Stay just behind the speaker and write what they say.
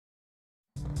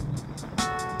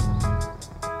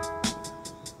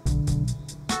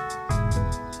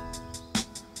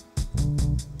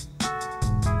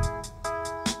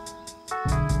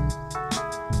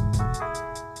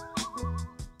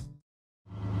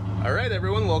All right,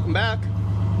 everyone, welcome back.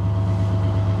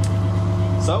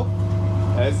 So,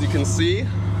 as you can see,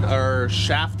 our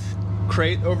shaft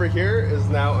crate over here is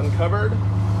now uncovered.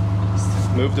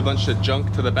 Just moved a bunch of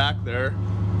junk to the back there.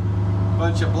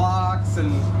 Bunch of blocks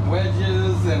and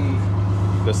wedges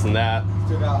and this and that.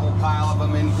 Still got a whole pile of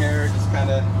them in here, just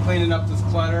kind of cleaning up this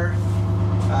clutter.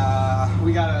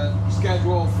 We got a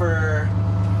schedule for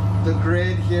the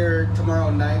grid here tomorrow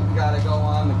night. We got to go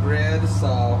on the grid,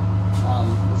 so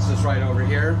it's just right over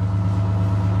here,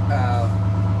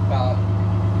 about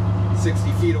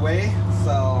 60 feet away.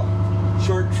 So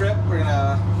short trip. We're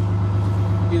gonna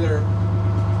either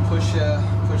push the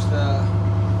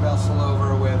vessel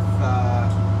over with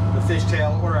the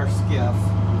fishtail or our skiff.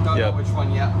 Don't know which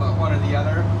one yet, but one or the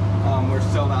other. We're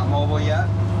still not mobile yet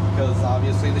because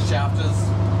obviously the shaft is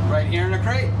right here in a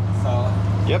crate. So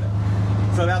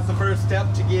so that's the first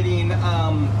step to getting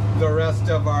the rest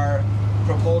of our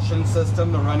propulsion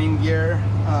system, the running gear,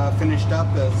 finished up.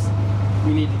 Is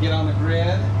we need to get on the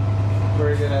grid.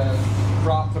 We're gonna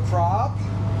drop the prop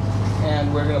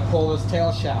and we're gonna pull this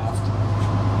tail shaft.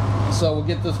 So we'll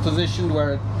get this positioned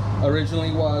where it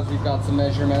originally was. We've got some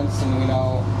measurements and we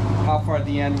know how far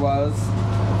the end was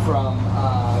from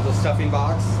the stuffing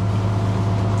box.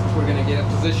 We're gonna get it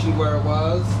positioned where it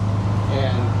was,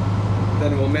 and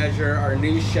then we'll measure our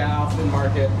new shaft and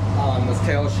mark it on this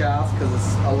tail shaft because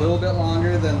it's a little bit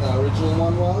longer than the original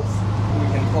one was. We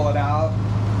can pull it out,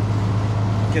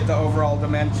 get the overall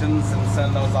dimensions, and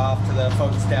send those off to the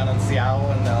folks down in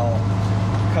Seattle, and they'll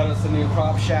cut us a new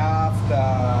prop shaft,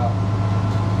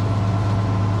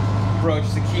 broach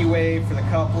the keyway for the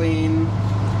coupling,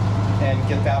 and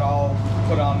get that all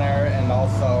put on there, and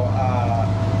also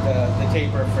the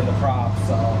taper for the prop.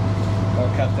 So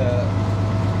they'll cut the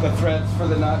threads for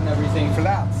the nut and everything for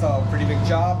that. So pretty big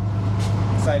job.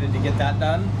 Excited to get that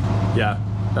done. Yeah,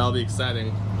 that'll be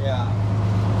exciting. Yeah.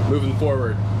 Moving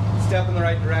forward. Step in the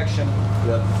right direction.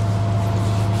 Yep.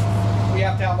 We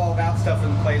have to have all that stuff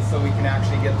in place so we can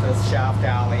actually get this shaft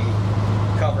alley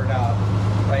covered up.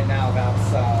 Right now,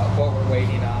 that's what we're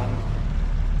waiting on.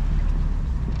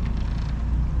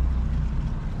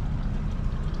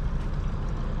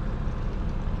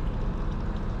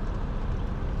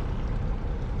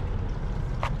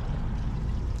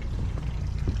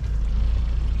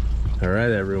 All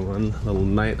right, everyone, little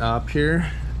night op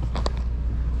here.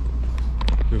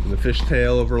 Moving the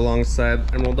fishtail over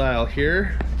alongside Emerald Isle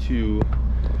here to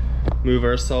move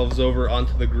ourselves over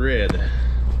onto the grid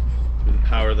with the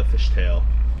power of the fishtail.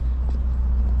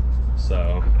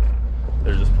 So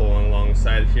they're just pulling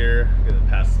alongside here. I'm gonna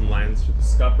pass some lines through the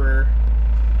scupper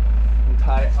and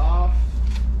tie it off.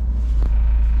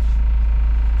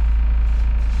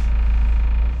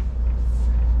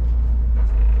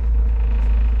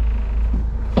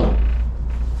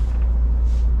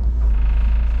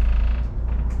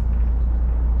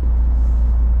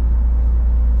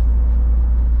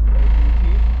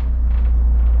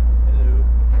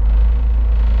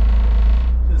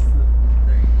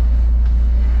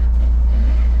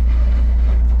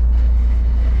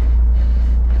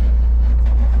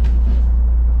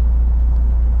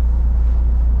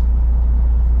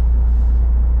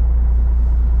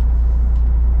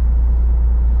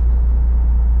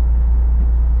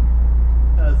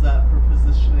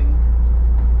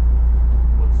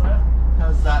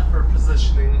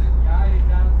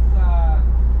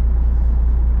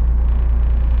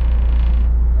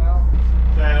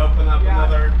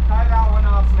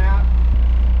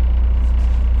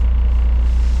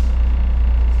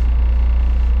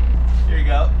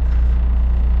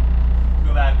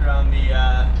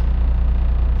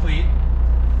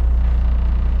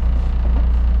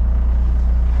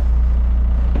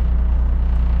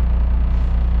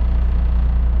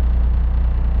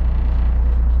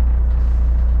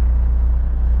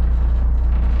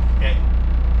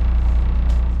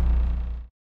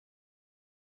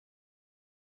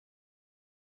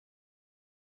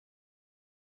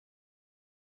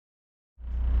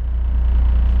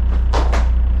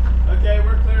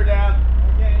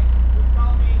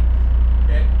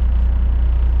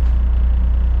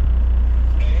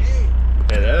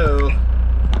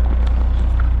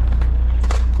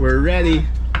 We're ready.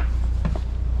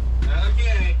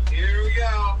 Okay, here we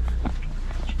go.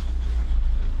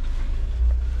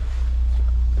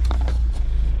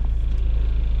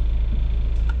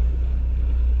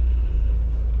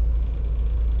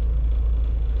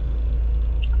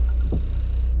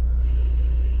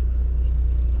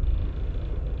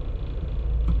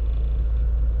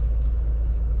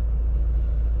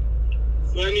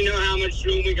 Let me know how much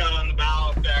room we got on the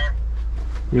bow up there.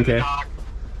 Okay.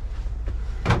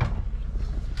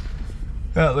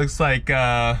 That looks like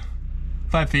 5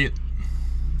 feet.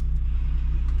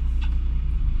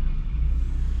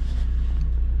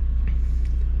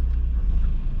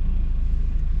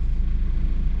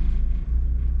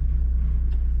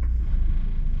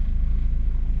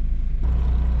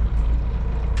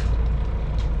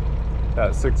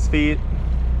 About 6 feet.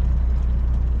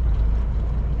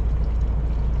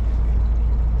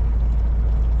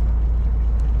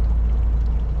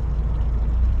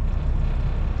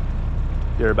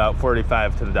 You're about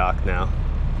 45 to the dock now.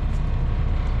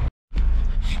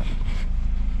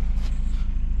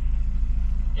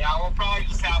 Yeah, we'll probably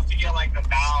just have to get like the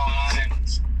bow on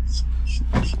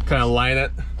and Kind of line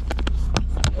it.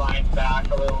 line back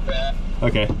a little bit.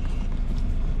 Okay.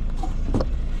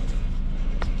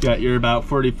 Yeah, you're about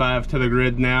 45 to the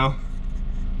grid now.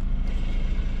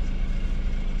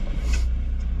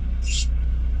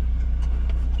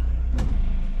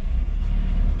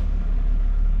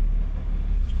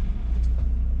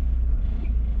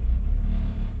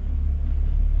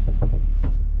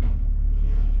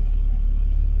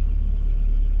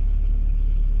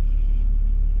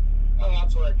 Oh,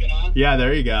 that's working, huh? Yeah,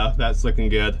 there you go. That's looking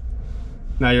good.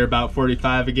 Now you're about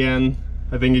 45 again.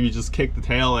 I think if you just kick the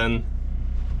tail in.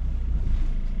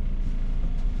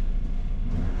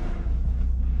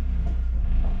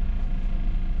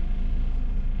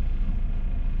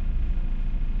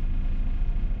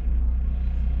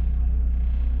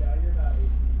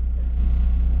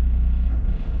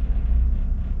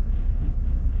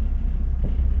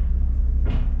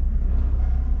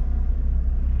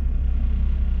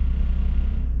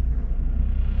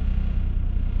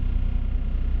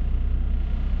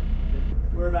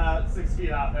 We're about 6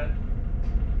 feet off it.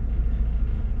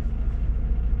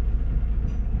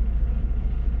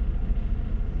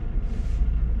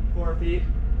 Four feet.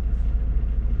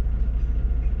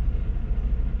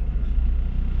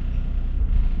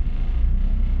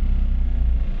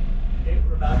 Okay,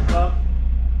 we're about 12.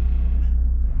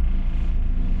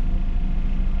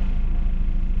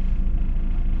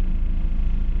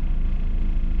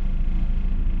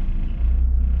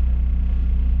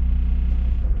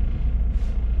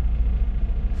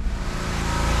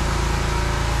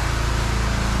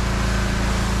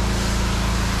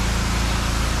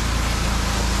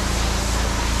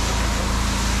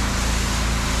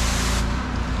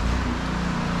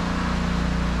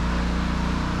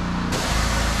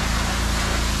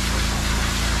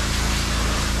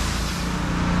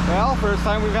 Well, first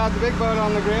time we've had the big boat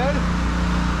on the grid.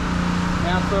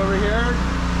 Matt's over here,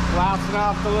 blasting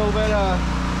off the little bit of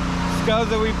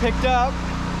scuds that we picked up.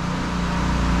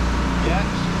 Yeah,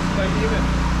 she's quite even.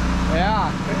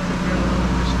 Yeah.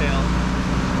 Fishtail.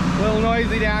 A little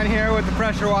noisy down here with the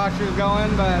pressure washers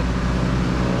going, but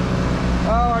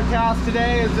our task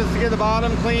today is just to get the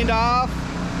bottom cleaned off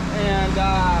and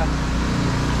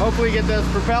hopefully get this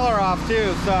propeller off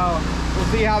too. So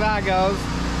we'll see how that goes.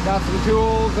 Got some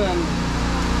tools and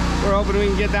we're hoping we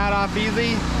can get that off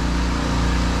easy.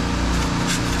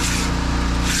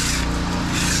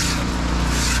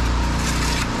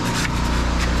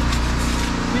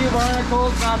 Few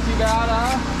barnacles, not too bad,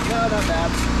 huh? No, not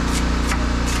bad.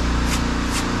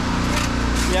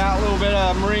 Yeah, a little bit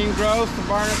of marine growth, some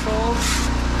barnacles.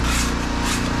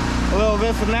 A little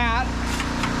this and that.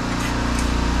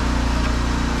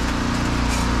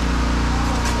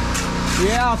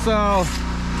 Yeah, so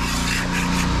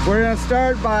we're gonna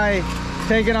start by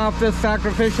taking off this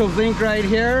sacrificial zinc right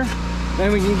here.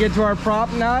 Then we can get to our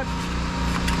prop nut,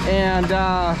 and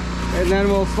then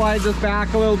we'll slide this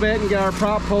back a little bit and get our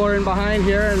prop puller in behind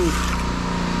here, and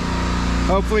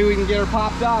hopefully we can get her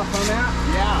popped off, huh, Matt?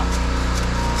 Yeah.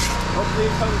 Hopefully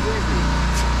it comes easy.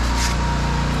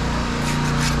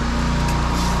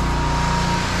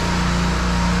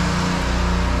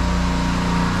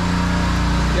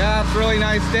 Yeah, it's a really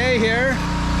nice day here.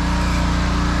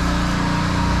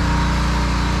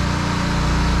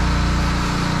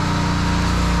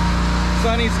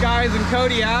 Sunny skies in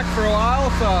Kodiak for a while,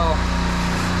 so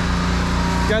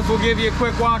guess we'll give you a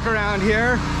quick walk around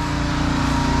here.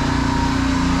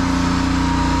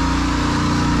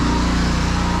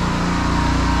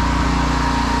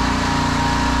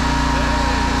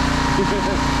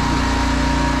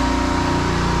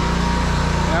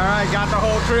 All right, got the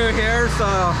whole crew here,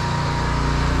 so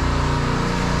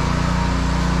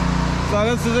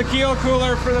this is a keel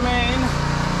cooler for the main.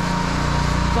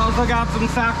 It's also got some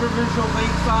sacrificial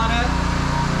links on it.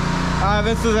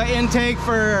 This is an intake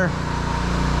for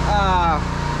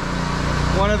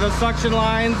one of the suction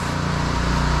lines.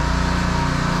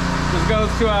 This goes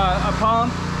to a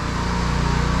pump.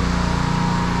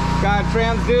 Got a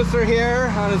transducer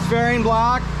here on his fairing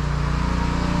block.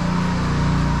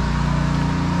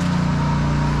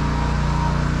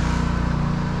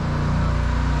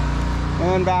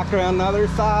 And back around the other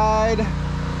side.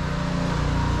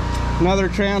 Another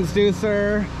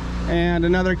transducer and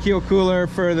another keel cooler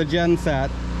for the gen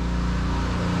set.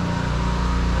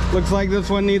 Looks like this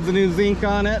one needs a new zinc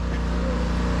on it.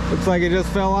 Looks like it just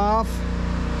fell off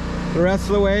the rest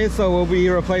of the way, so we'll be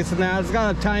replacing that. It's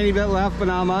got a tiny bit left, but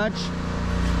not much.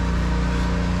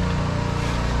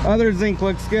 Other zinc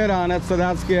looks good on it, so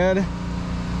that's good.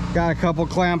 Got a couple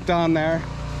clamped on there.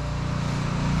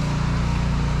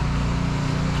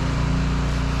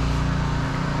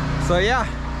 So yeah,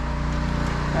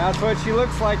 that's what she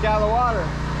looks like out of the water.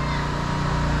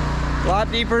 A lot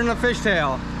deeper than the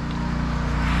fishtail.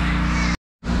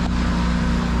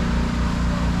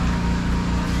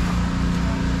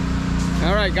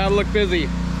 All right, gotta look busy.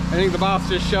 I think the boss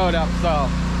just showed up, so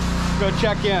let's go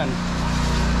check in.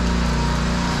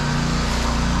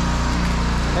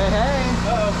 Hey, hey.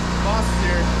 Uh-oh, boss is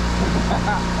here.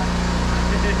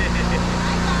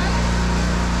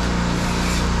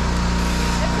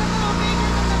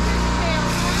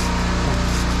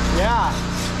 Yeah.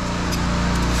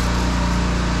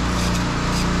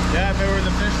 Yeah, if it were the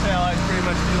fishtail, I'd pretty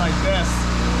much be like this.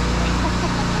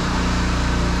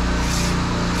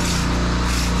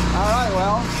 Alright,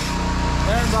 well,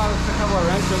 Aaron brought us a couple of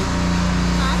wrenches.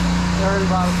 Huh? Aaron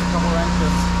brought us a couple of wrenches.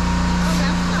 Oh,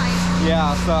 that's nice.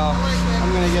 Yeah, so I like it.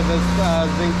 I'm going to get this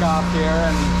zinc off here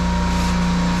and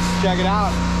check it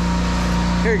out.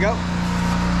 Here you go.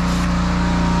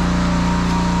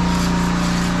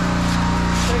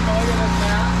 Take a look at this,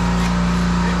 Matt.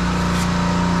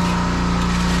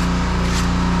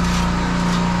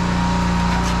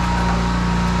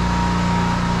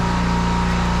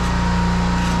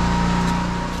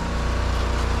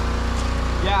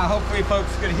 Yeah, hopefully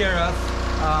folks could hear us.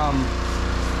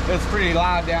 It's pretty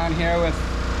loud down here with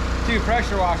 2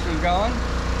 pressure washers going.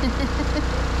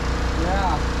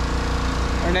 Yeah.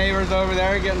 Our neighbor's over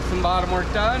there getting some bottom work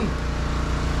done.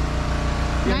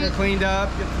 Getting it cleaned up,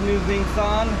 get some new zincs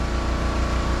on.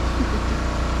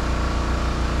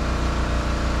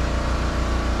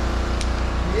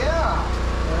 Yeah.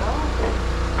 Well,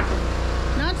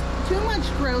 Not too much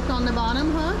growth on the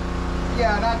bottom, huh?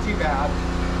 yeah, not too bad.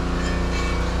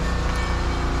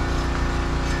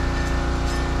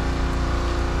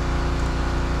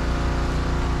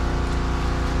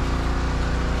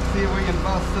 See if we can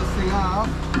bust this thing off.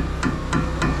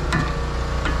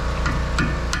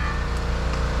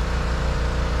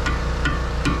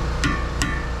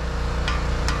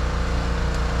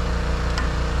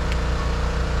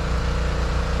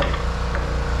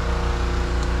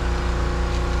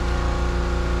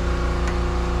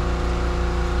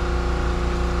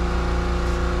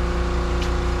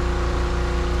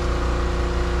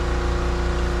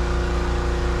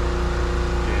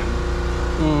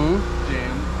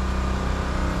 Jam.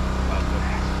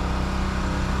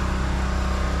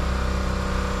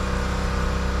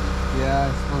 Yeah,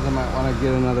 I suppose I might want to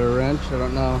get another wrench. I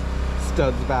don't know.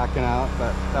 Stud's backing out,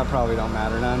 but that probably don't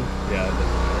matter none. Yeah, it doesn't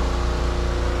matter.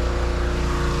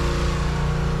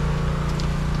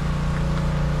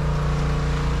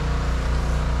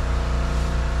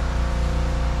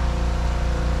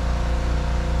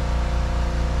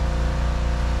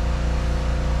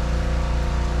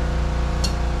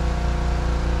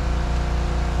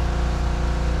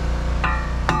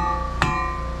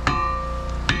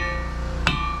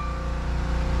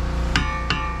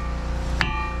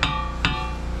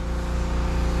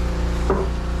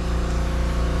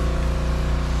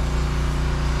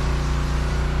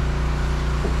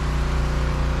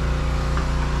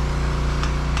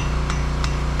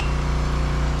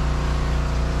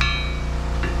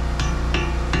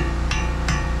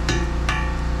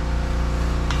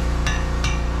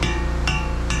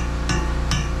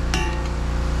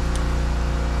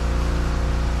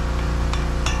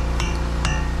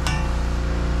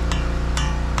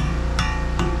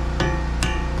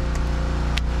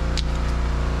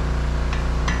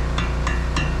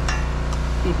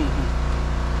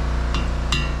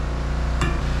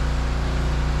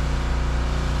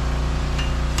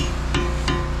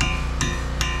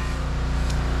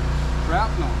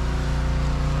 Shrapnel.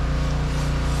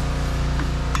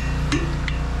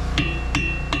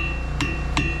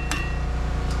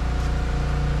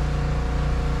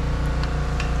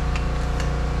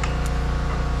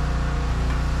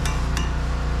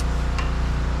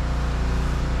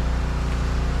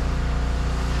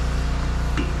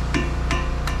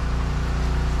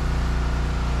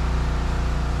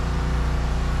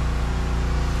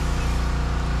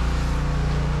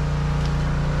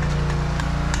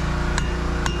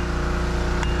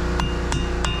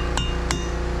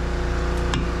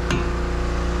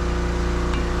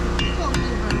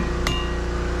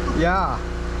 Yeah.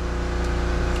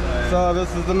 So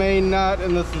this is the main nut,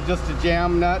 and this is just a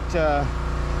jam nut to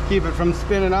keep it from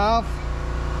spinning off.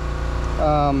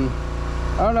 I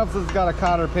don't know if this has got a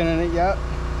cotter pin in it yet.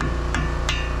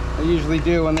 I usually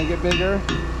do when they get bigger.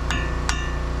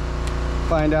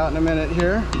 Find out in a minute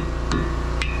here.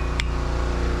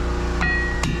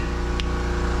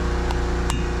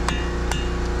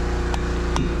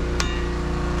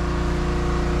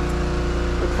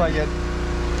 Looks like it.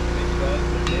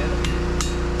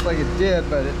 Looks like it did,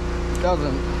 but it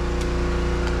doesn't.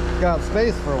 Got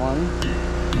space for one.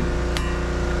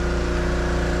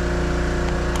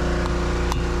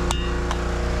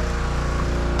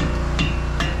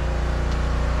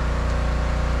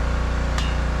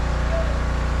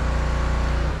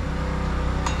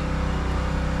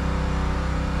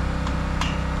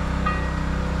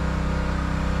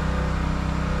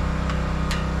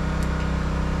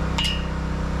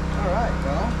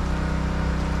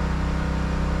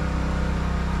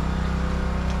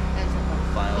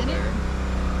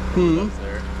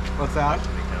 What's that? Just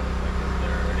a couple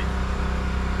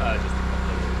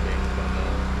of things on the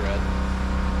thread.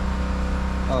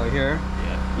 Oh, here?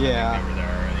 Yeah. Yeah. They were there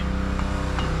already.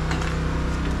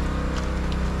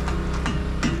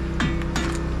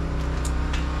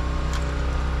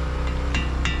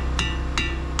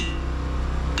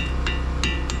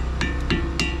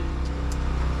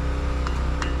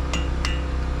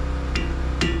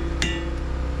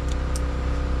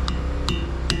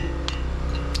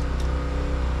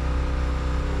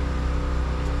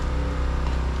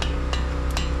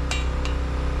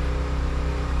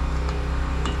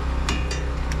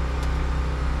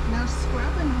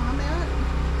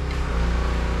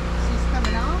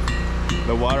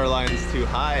 The water line's too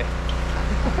high.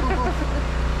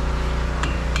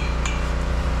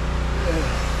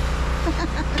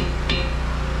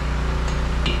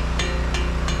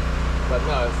 But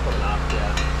no, it's coming off,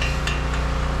 yeah.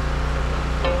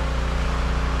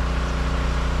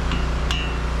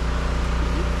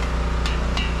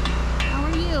 How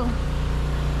are you?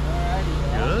 Alrighty.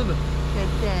 Good.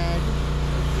 Good, good.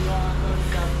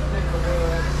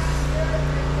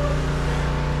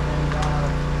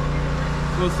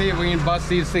 We'll see if we can bust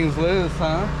these things loose,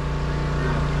 huh?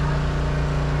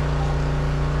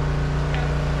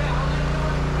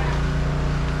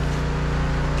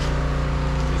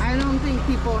 I don't think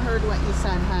people heard what you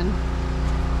said, hun.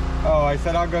 Oh, I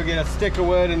said I'll go get a stick of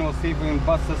wood and we'll see if we can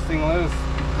bust this thing loose.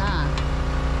 Ah.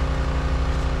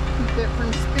 Keep it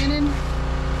from spinning.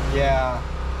 Yeah.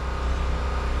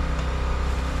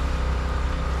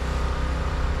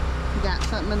 You got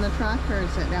something in the truck, or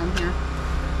is it down here?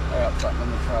 I got something in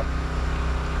the truck.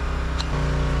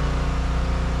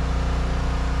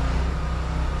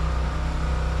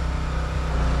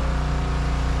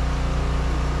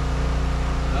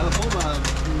 Now the whole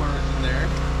margin there.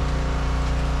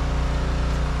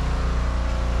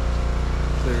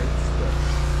 So it's the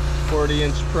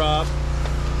 40-inch prop,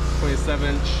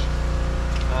 27-inch.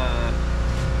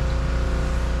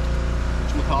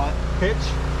 Whatchamacallit? Pitch?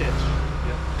 Pitch.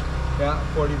 Yep.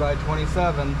 Yeah, 40 by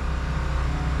 27.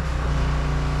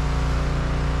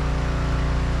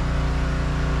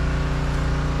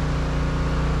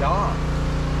 Yeah.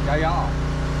 Yeah, yeah.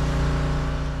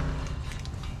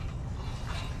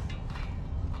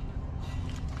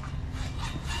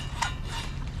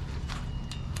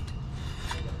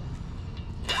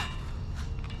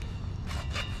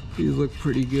 These look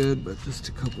pretty good, but just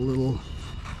a couple little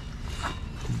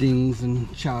dings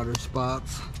and chowder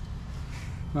spots.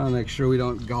 I'll make sure we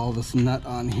don't gall this nut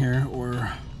on here,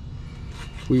 or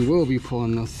we will be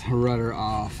pulling this rudder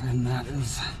off, and that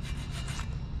is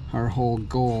our whole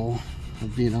goal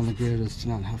of being on the grid, is to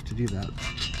not have to do that.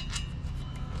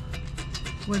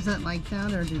 Was it like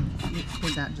that, or did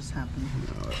that just happen?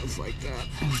 No, it was like that.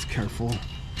 Just careful.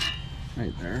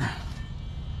 Right there.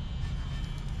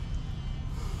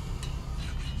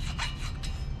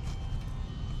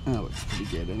 That looks pretty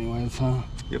good anyways, huh?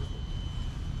 Yep.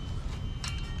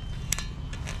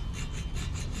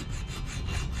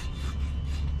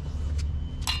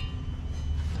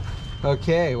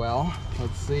 Okay, well,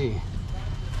 let's see.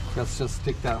 Let's just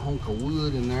stick that hunk of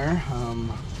wood in there.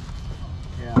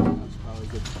 Yeah, that's probably a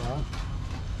good spot.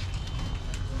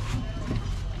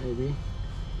 Maybe.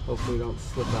 Hopefully don't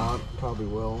slip out. Probably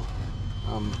will.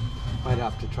 Might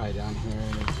have to try down here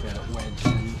and just get it wedged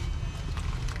in.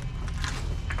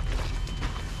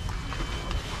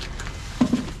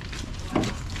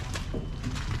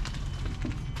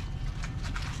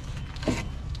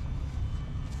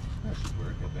 That should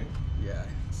work, I think. Yeah,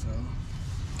 so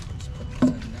just put this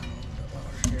end down a little bit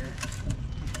lower here.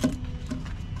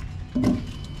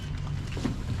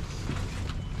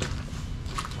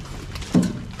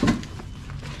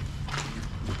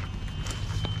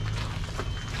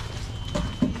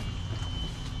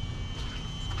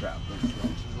 grab those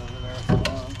wrenches over there.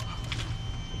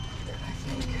 I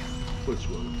think. Which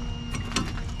one?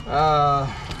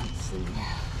 Let's see.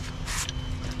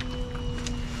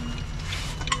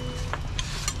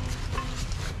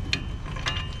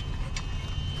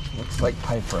 Looks like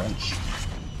pipe wrench.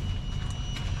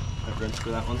 Pipe wrench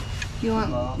for that one? Do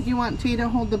you want T to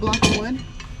hold the block of wood?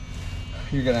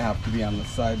 You're gonna have to be on the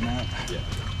side, Matt. Yeah.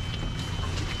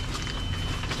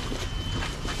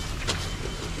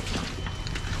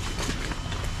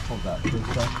 Hold that for a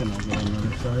second, I'll get on the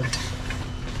other side.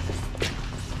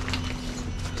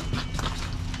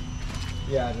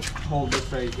 Yeah, just hold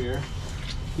this right here.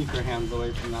 Keep your hands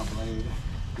away from that blade.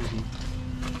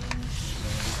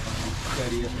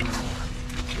 Steady it.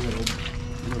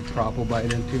 Little prop will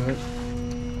bite into it.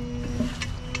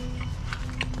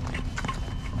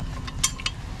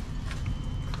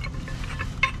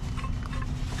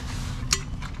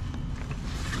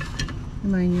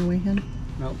 Am I in your way, hun?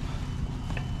 Nope.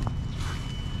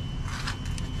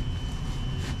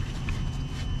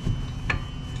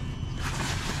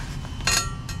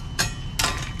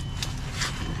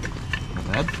 Not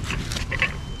bad.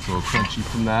 It's a little crunchy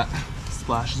from that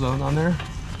splash zone on there.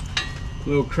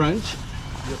 Little crunch.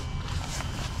 Yep.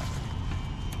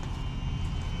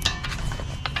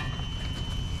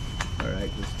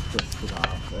 Alright, just twist it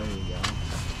off. There you go.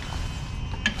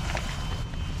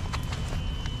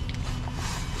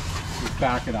 Just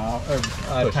back it off, or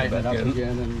tighten it up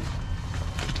again, and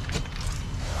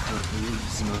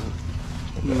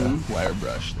Wire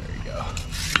brush, there you go.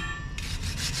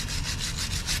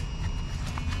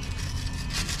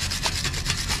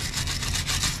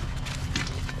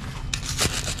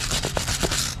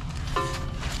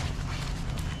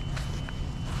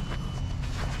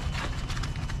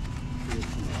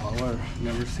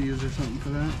 never sees or something for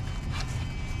that.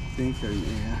 I think, or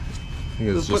yeah. I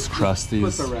think it's just crusties.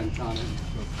 Put the wrench on it.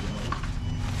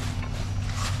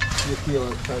 You feel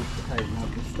it starts to tighten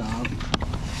up and stop.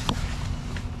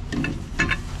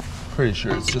 Pretty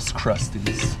sure it's just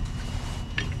crusties.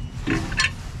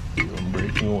 Feel them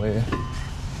breaking away.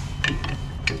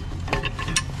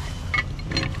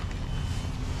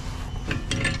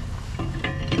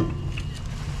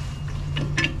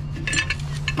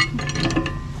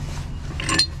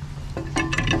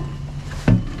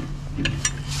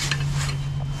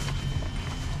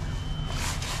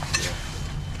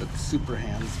 Super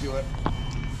hands do it.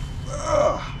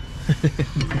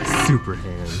 Super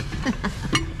hand.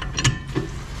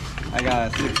 I got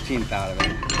a 16th out of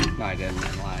it. No, I didn't.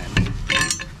 I'm lying.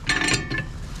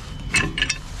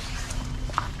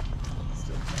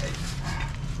 Still tight.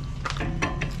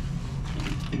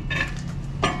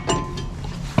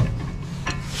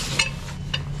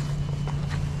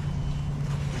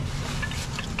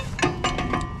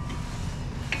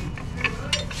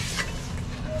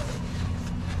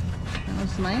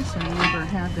 It's nice. I never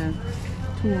had the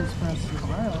tools for us as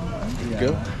well. Yeah.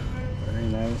 Good. Very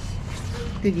nice.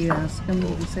 Did you ask him?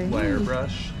 Did you say, Wire hey,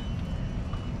 brush.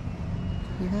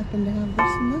 you happen to have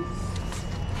this and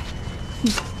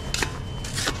this?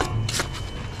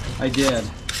 I did.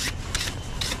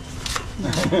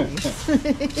 Nice.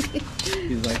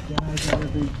 He's like, yeah, I got a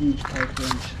big huge pipe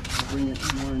wrench. I'll bring it in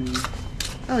the morning.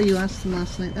 Oh, you asked him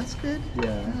last night. That's good.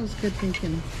 Yeah. That was good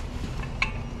thinking.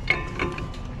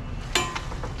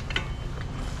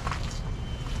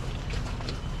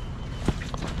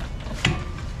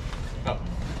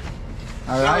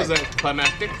 All That right. was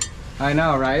climactic. I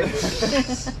know, right? I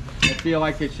feel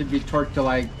like it should be torqued to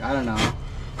like, I don't know,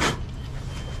 a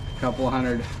couple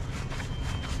hundred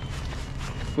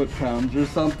foot-pounds or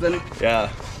something.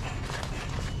 Yeah.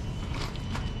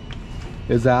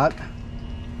 Is that?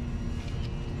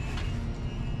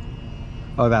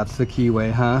 Oh, that's the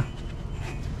keyway, huh?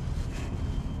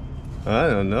 I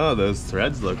don't know. Those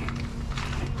threads look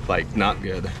like not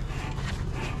good.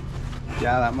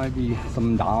 Yeah, that might be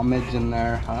some damage in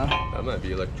there, huh? That might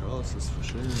be electrolysis for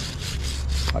sure.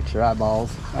 Watch your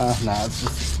eyeballs. No, it's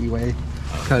just a keyway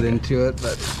cut into it,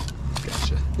 but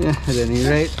Gotcha. yeah, at any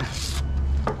rate.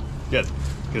 Good.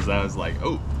 Because I was like,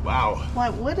 oh, wow.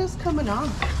 What is coming off,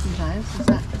 you guys? Is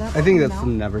that I think coming that's out?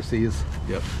 some never sees.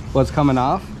 Yep. What's coming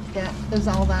off? Yeah, is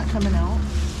all that coming out?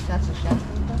 That's a shaft.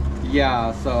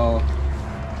 Yeah, so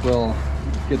we'll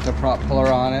get the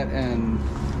propeller on it and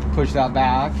push that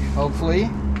back, hopefully.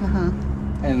 Uh-huh.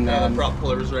 And Now then the prop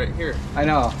puller's right here. I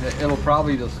know it'll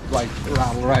probably just like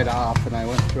rattle right off, and I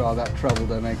went through all that trouble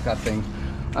to make that thing.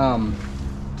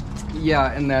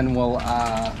 Yeah, and then we'll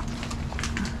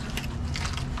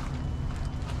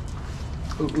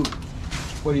ooh,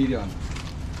 what are you doing?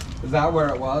 Is that where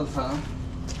it was, huh?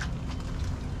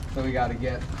 So we got to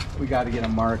get we got to get a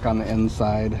mark on the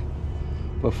inside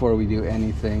before we do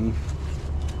anything.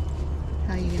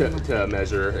 How you gonna To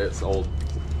measure its old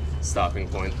stopping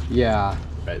point. Yeah.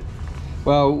 Right.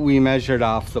 Well, we measured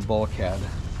off the bulkhead.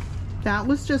 That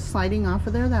was just sliding off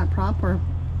of there, that prop, or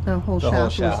the whole The shaft whole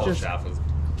was shaft. The whole just. shaft was.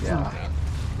 Yeah.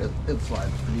 It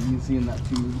slides pretty easy in that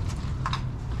tube.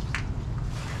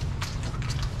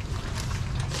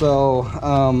 So,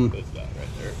 There's that right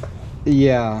there.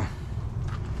 yeah.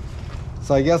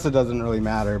 So I guess it doesn't really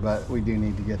matter, but we do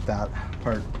need to get that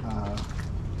part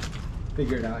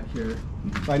figured out here.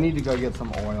 So I need to go get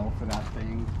some oil for that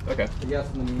thing. Okay. I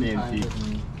guess in the meantime, ENT. we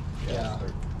can, yeah,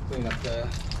 clean up the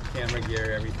camera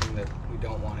gear, everything that we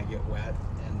don't want to get wet,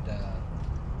 and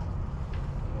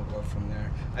we'll go from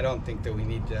there. I don't think that we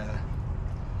need to.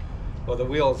 Well, the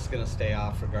wheel's gonna stay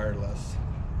off regardless.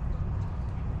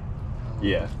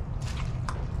 Yeah.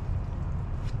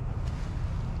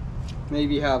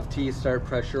 Maybe have T start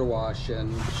pressure wash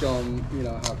and show them, you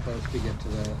know, how close to get to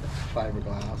the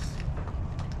fiberglass.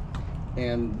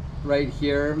 And right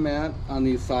here, Matt, on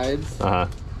these sides,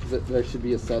 there should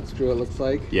be a set screw, it looks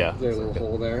like. Yeah. There's a little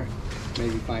hole there.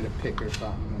 Maybe find a pick or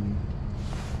something and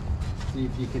see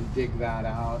if you can dig that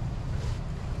out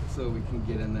so we can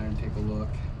get in there and take a look.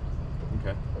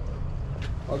 Okay.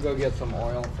 I'll go get some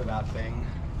oil for that thing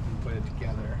and put it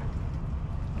together.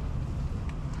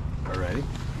 Alrighty.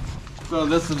 So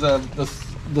this is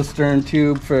the stern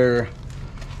tube for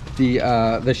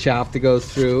the shaft that goes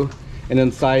through, and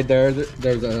inside there's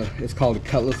it's called a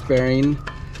cutlass bearing.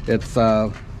 It's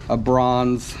a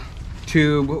bronze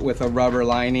tube with a rubber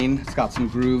lining. It's got some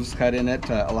grooves cut in it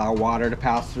to allow water to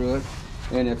pass through it.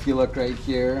 And if you look right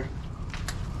here,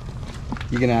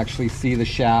 you can actually see the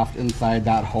shaft inside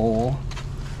that hole.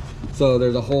 So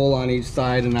there's a hole on each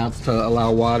side, and that's to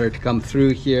allow water to come through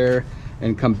here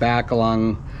and come back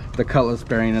along the cutlass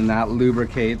bearing, and that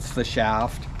lubricates the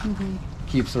shaft.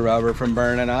 Keeps the rubber from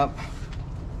burning up,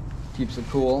 keeps it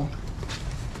cool.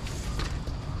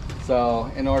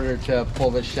 So in order to pull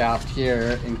this shaft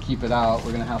here and keep it out,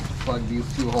 we're gonna have to plug these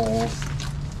two holes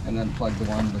and then plug the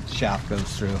one that the shaft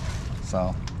goes through.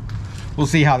 So we'll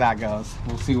see how that goes.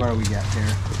 We'll see where we get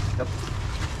here. Yep.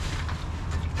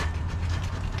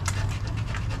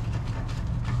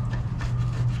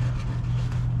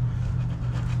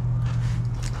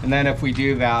 And then if we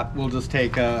do that, we'll just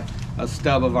take a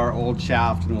stub of our old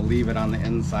shaft and we'll leave it on the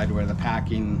inside where the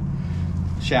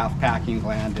shaft packing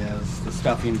gland is, the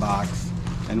stuffing box,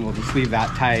 and we'll just leave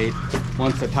that tight.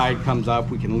 Once the tide comes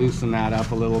up, we can loosen that up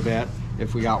a little bit.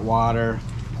 If we got water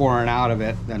pouring out of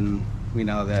it, then we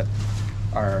know that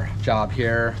our job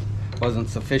here wasn't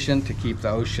sufficient to keep the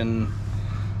ocean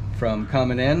from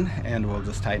coming in, and we'll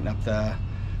just tighten up the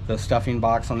stuffing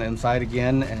box on the inside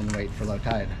again and wait for low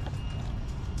tide.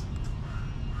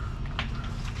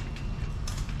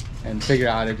 And figure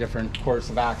out a different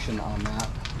course of action on that.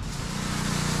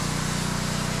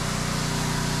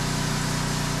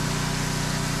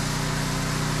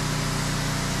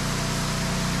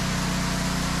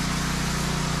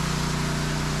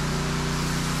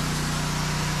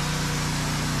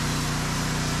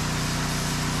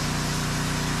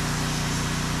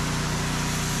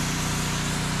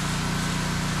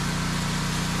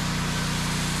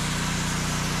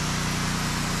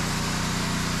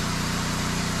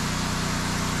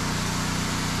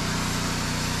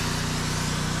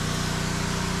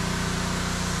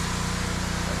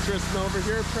 Tristen over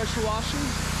here, pressure washing.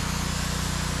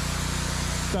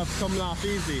 Stuff's coming off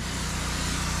easy.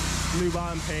 New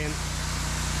bottom paint.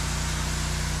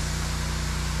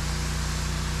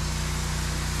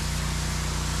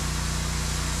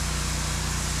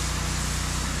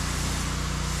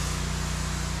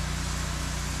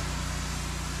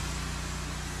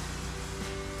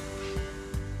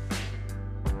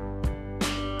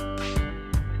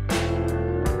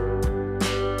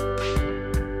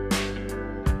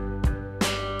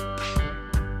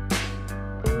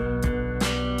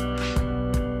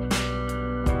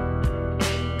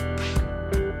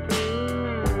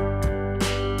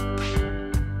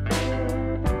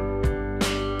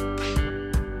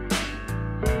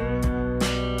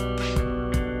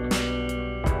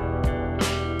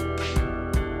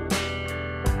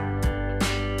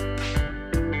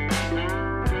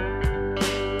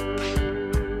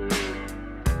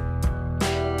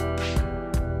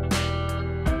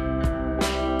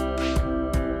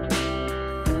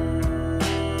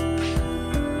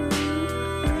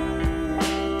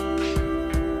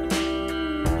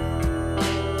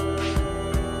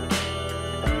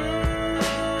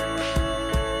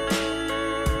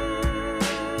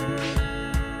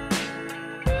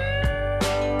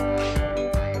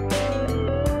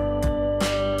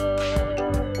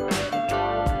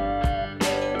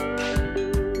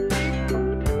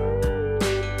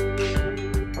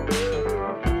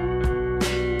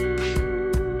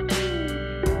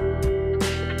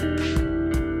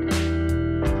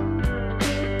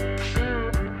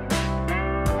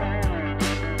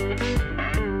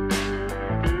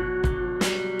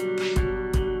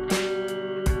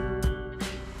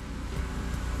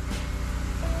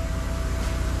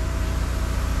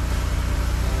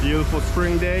 beautiful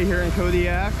spring day here in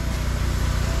Kodiak.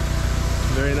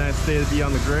 Very nice day to be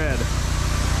on the grid.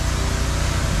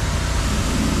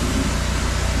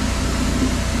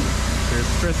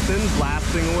 Here's Tristen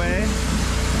blasting away,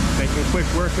 making quick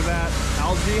work of that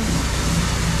algae.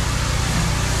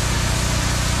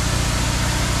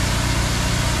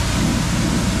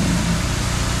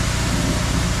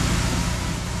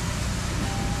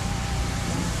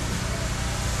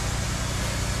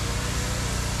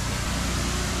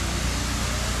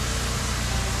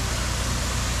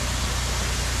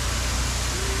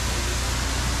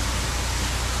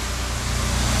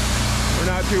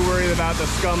 Not too worried about the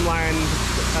scum line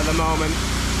at the moment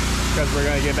because we're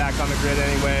going to get back on the grid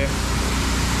anyway.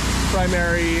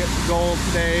 Primary goal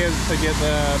today is to get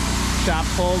the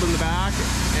shaft pulled in the back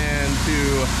and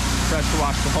to pressure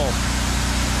wash the hull.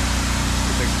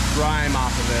 Get the grime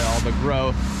off of it, all the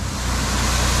growth.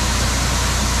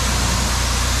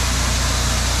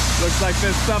 Looks like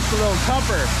this stuff's a little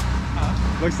tougher.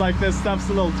 Looks like this stuff's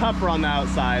a little tougher on the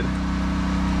outside.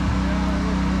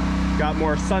 Got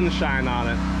more sunshine on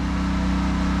it.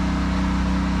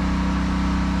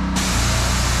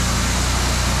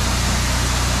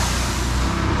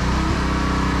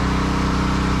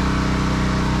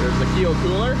 There's the keel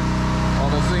cooler. All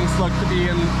those things look to be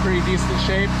in pretty decent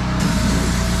shape.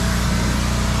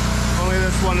 Only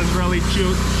this one is really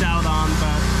shout on,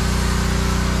 but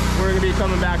we're going to be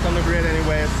coming back on the grid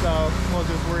anyway, so we'll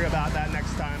just worry about that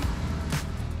next time.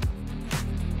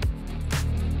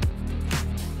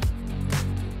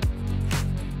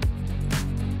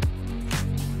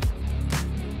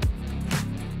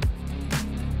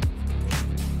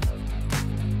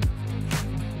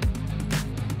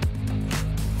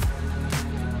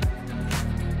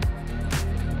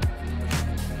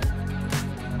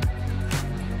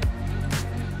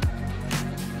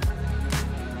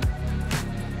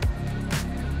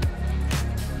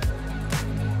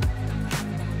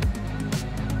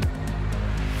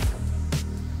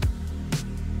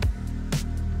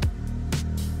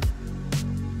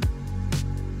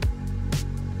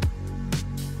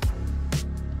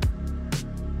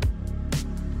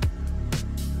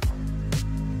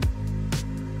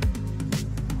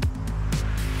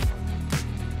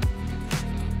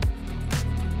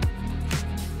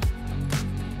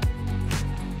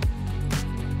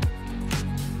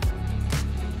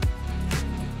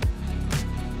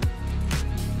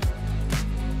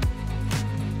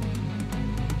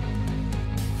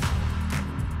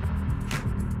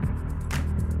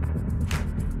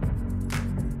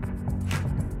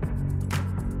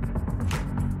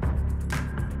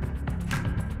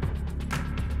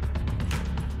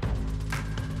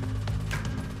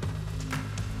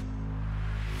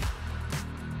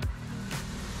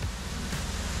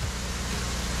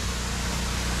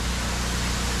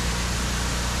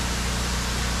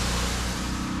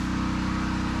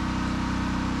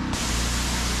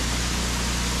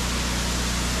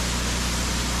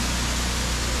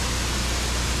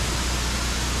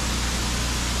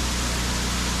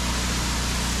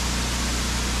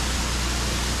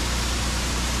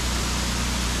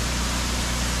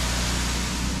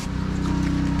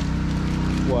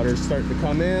 Water's starting to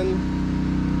come in.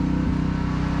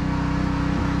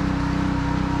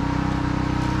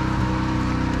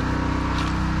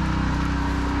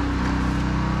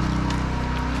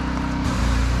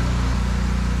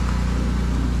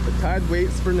 The tide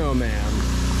waits for no man.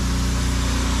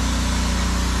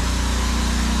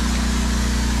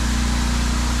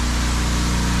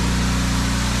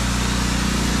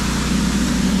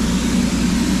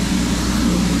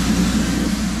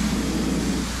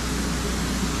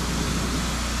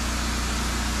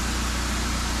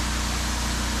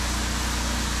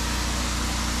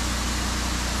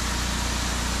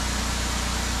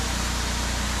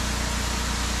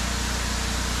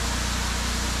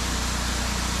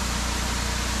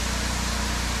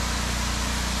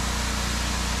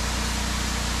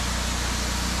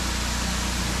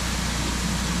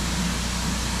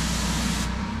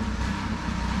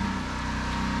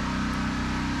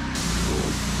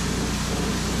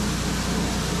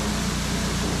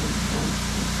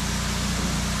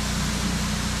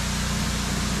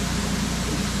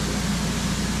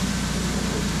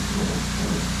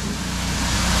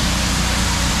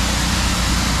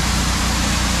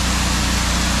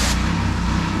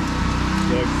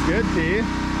 Good, T.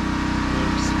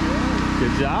 Looks good.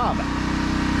 Good job.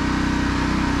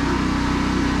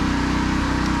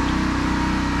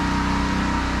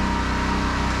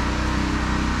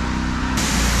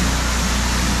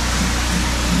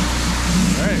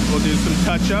 All right, we'll do some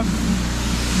touch-up.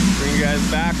 Bring you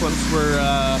guys back once we're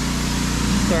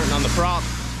starting on the prop.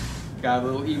 Got a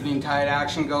little evening tide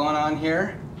action going on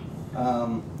here.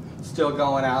 Still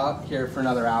going out here for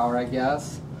another hour, I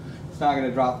guess. It's not going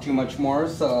to drop too much more,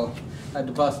 so I had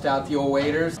to bust out the old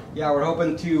waders. Yeah, we're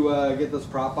hoping to get this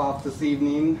prop off this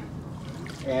evening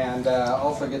and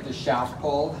also get the shaft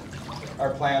pulled.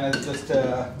 Our plan is just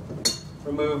to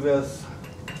remove this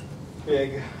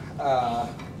big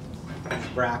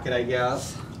bracket, I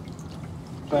guess.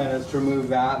 Plan is to remove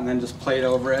that and then just plate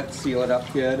over it, seal it up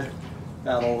good.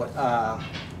 That'll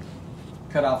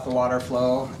cut off the water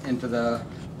flow into the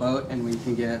boat, and we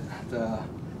can get the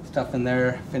stuff in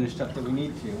there finished up that we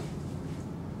need to.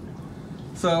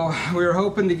 So we were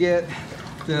hoping to get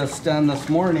this done this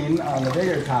morning on the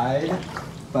bigger tide,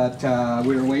 but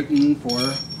we were waiting for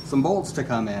some bolts to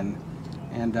come in.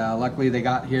 And luckily they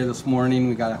got here this morning.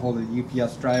 We got a hold of the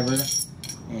UPS driver,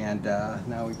 and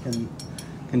now we can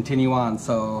continue on.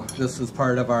 So this is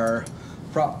part of our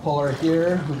prop puller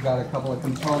here. We've got a couple of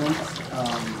components.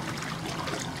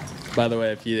 By the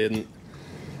way, if you didn't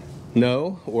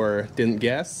know or didn't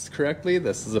guess correctly,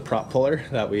 this is a prop puller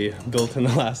that we built in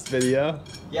the last video.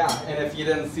 Yeah, and if you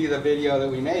didn't see the video that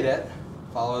we made it,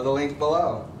 follow the link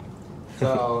below.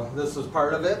 So this is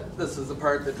part of it. This is the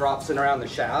part that drops in around the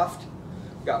shaft.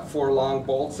 We've got 4 long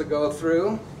bolts that go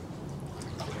through.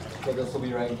 So this will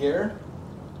be right here.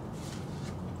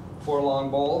 4 long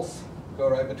bolts go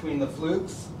right between the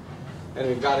flukes. And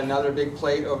we've got another big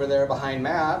plate over there behind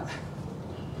Matt.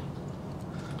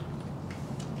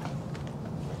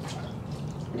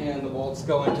 And the bolts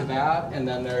go into that, and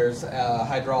then there's a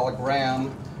hydraulic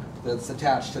ram that's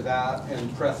attached to that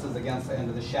and presses against the end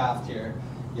of the shaft here.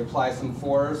 You apply some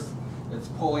force, it's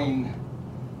pulling,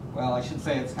 well, I should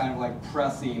say it's kind of like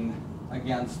pressing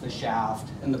against the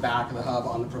shaft in the back of the hub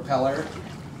on the propeller.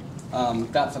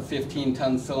 That's a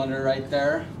 15-ton cylinder right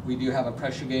there. We do have a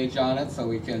pressure gauge on it, so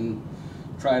we can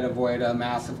try to avoid a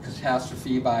massive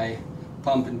catastrophe by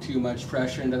pumping too much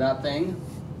pressure into that thing.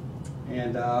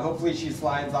 And hopefully she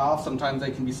slides off. Sometimes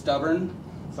they can be stubborn.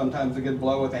 Sometimes a good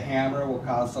blow with a hammer will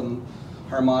cause some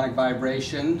harmonic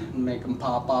vibration and make them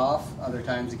pop off. Other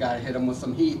times you gotta hit them with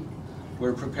some heat.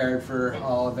 We're prepared for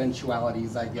all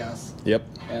eventualities, I guess. Yep.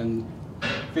 And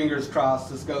fingers crossed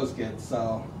this goes good.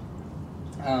 So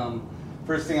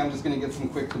first thing, I'm just gonna get some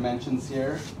quick dimensions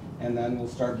here, and then we'll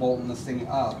start bolting this thing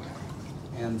up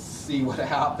and see what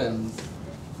happens.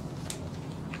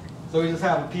 So we just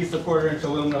have a piece of 1/4-inch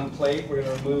aluminum plate. We're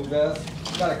going to remove this.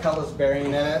 It's got a cutlass bearing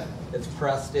in it. It's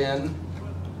pressed in.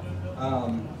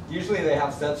 Usually they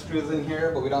have set screws in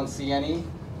here, but we don't see any.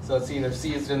 So it's either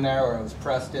seized in there or it was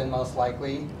pressed in, most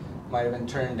likely. Might have been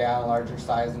turned down a larger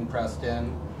size and pressed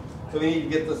in. So we need to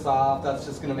get this off. That's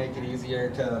just going to make it easier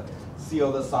to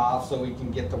seal this off so we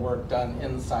can get the work done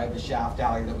inside the shaft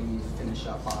alley that we need to finish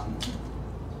up on.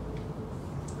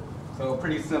 So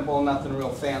pretty simple, nothing real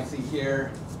fancy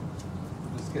here.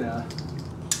 Just gonna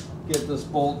get this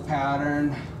bolt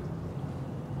pattern.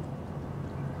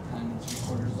 9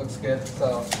 3/4 looks good.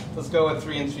 So let's go with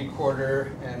 3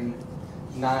 3/4 and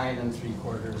 9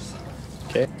 3/4.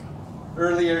 Okay.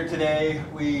 Earlier today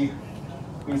we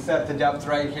set the depth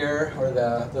right here, or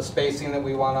the spacing that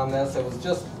we want on this. It was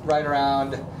just right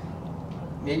around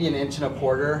maybe 1.25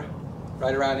 inches,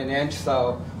 right around 1 inch.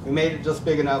 So we made it just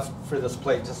big enough for this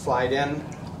plate to slide in,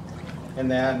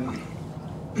 and then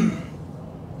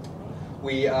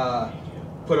we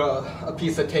put a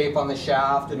piece of tape on the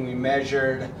shaft, and we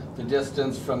measured the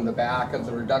distance from the back of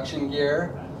the reduction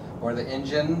gear or the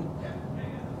engine,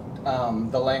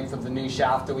 the length of the new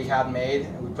shaft that we had made,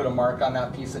 and we put a mark on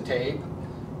that piece of tape,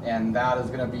 and that is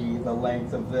going to be the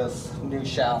length of this new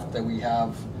shaft that we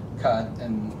have cut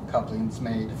and couplings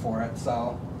made for it.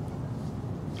 So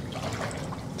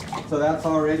that's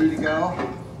all ready to go.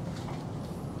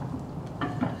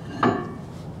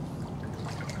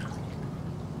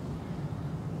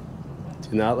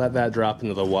 Do not let that drop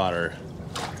into the water,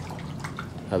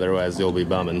 otherwise you'll be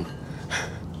bumming.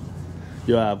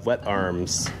 You'll have wet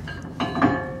arms.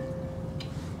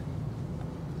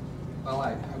 Well,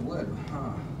 I would,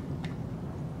 huh?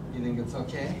 You think it's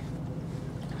okay?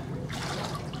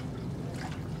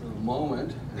 For the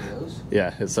moment, it is.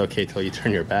 Yeah, it's okay till you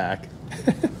turn your back.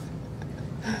 Trying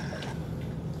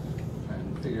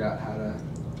to figure out how to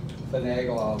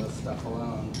finagle all this stuff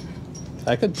alone.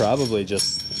 I could probably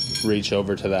just reach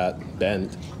over to that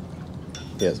bend.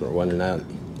 Yes, we're wondering that.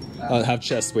 I don't have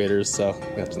chest waders, so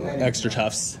we have some extra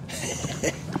tufts.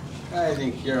 I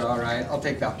think you're all right. I'll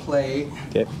take that plate.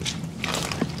 Okay.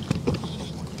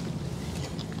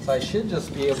 So I should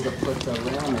just be able to put the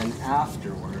rim in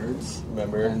afterwards.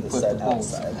 Remember, and the put set the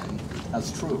bolts outside. in.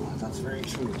 That's true. That's very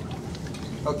true.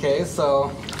 Okay,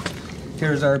 so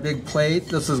Here's our big plate.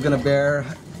 This is gonna bear,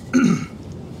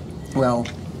 well,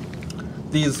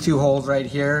 these two holes right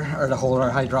here are to hold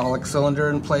our hydraulic cylinder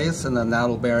in place, and then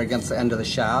that'll bear against the end of the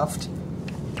shaft.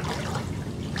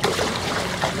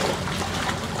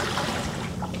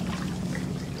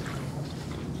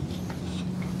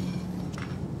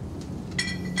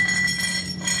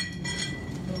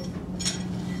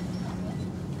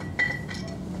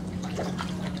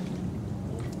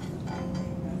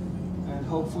 And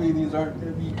hopefully these aren't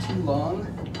going to be too long.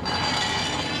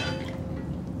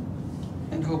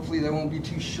 And hopefully they won't be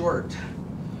too short.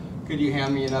 Could you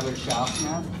hand me another shaft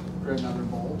nut or another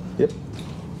bolt? Yep.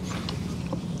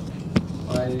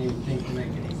 Well, I didn't even think to make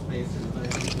any spacers, but I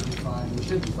think we'll be fine. We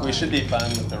should be fine. We should be fine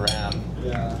with the ram.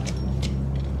 Yeah.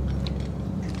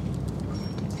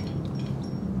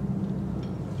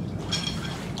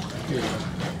 Here.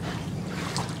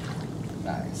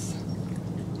 Nice.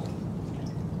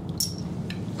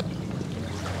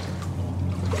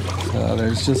 So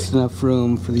there's just enough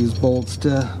room for these bolts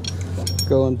to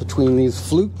go in between these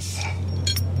flukes.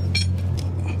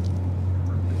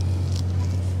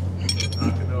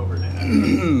 Knocking over now.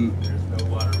 There's no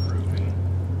waterproofing.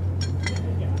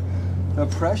 The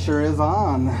pressure is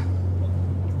on.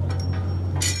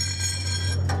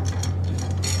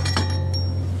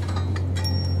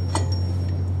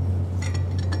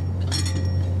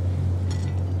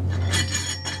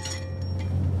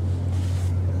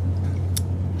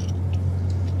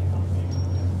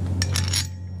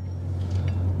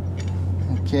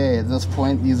 Okay, at this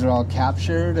point these are all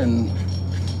captured and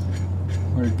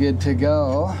we're good to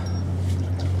go.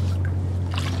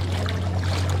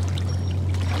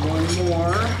 One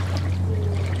more.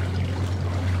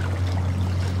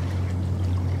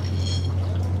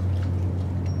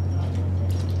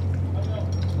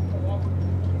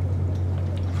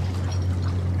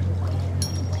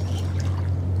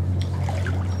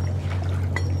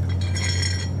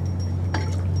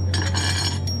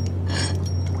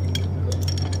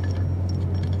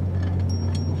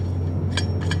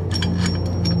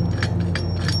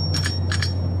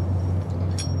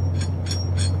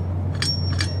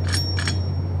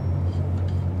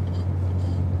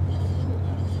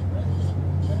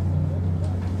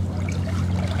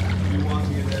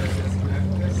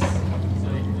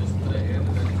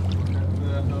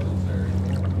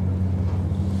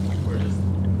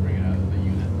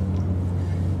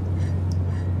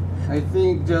 I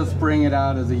think just bring it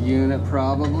out as a unit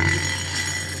probably.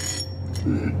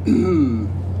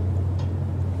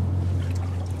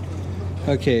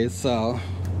 Okay, so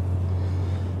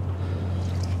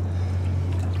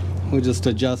we'll just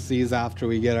adjust these after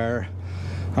we get our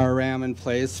ram in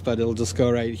place, but it'll just go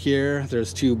right here.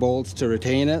 There's two bolts to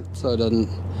retain it so it doesn't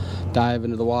dive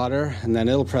into the water, and then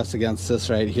it'll press against this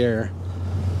right here.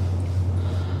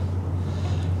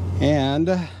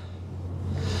 And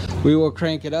we will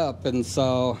crank it up. And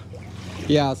so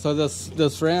yeah, so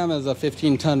this ram is a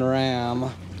 15-ton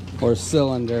ram or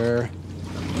cylinder,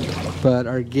 but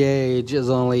our gauge is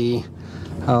only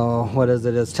what is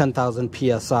it? It's 10,000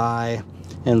 psi,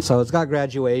 and so it's got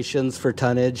graduations for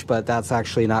tonnage, but that's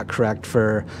actually not correct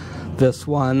for this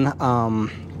one.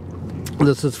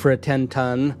 This is for a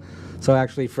 10-ton, so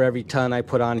actually for every ton I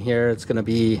put on here, it's going to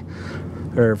be,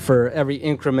 or for every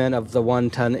increment of the 1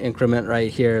 ton increment right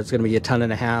here, it's going to be 1.5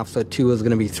 tons, so 2 is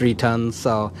going to be 3 tons,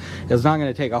 so it's not going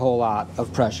to take a whole lot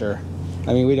of pressure.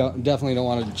 I mean, we definitely don't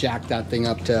want to jack that thing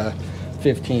up to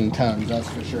 15 tons, that's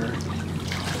for sure.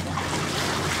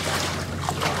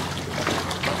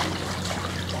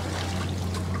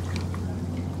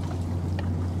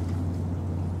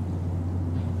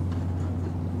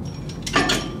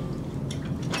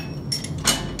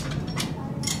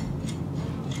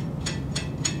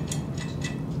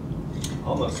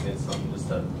 Almost need something just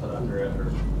to put under it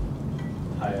or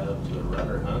tie it up to the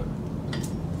rudder, huh?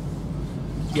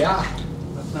 Yeah,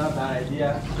 that's not a bad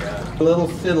idea. Yeah. A little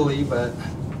fiddly, but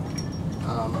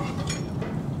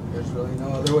there's really no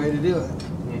other way to do it.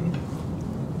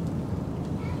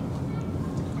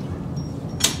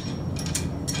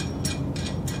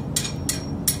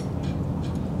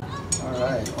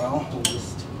 Alright, well, we'll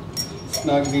just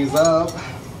snug these up.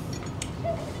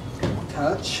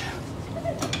 Touch.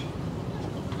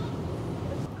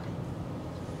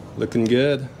 Looking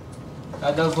good.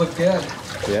 That does look good.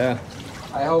 Yeah.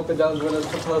 I hope it does what it's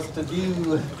supposed to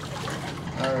do.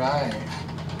 Alright.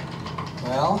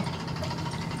 Well,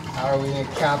 how are we going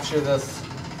to capture this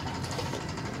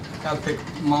epic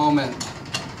moment?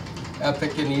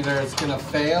 Epic in either it's going to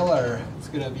fail or it's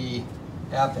going to be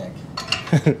epic.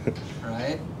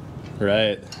 Right?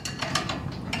 Right.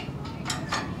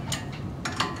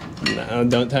 No,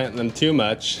 don't tighten them too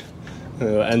much.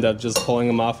 We'll end up just pulling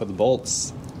them off with the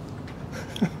bolts.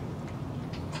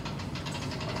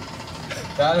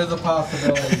 That is a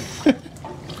possibility.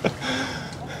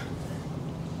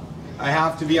 I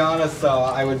have to be honest though,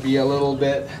 I would be a little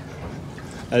bit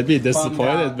I'd be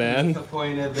disappointed, man.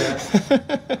 Disappointed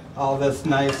that all this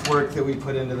nice work that we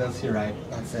put into this. You're right,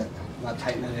 that's it. I'm not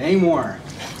tightening it anymore.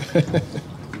 That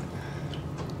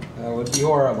would be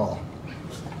horrible.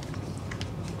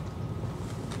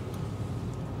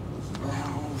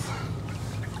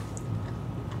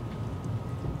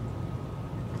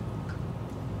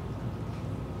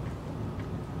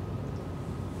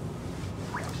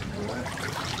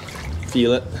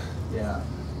 Feel it. Yeah.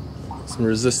 Some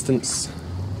resistance.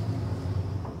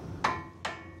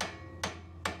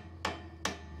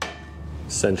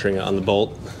 Centering it on the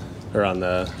bolt, or on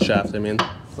the shaft, I mean.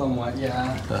 Somewhat,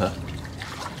 yeah.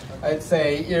 I'd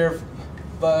say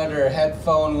earbud or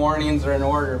headphone warnings are in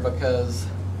order, because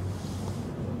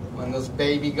when this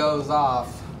baby goes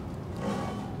off,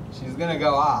 she's gonna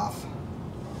go off.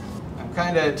 I'm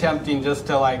kind of attempting just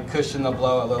to like cushion the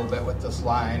blow a little bit with this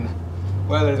line.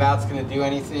 Whether that's going to do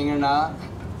anything or not,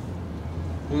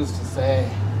 who's to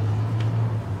say?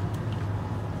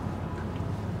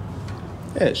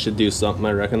 Yeah, it should do something,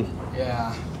 I reckon.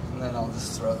 Yeah, and then I'll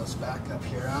just throw this back up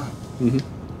here, huh?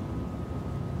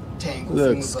 Mm-hmm. Tangle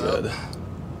Looks things up. good.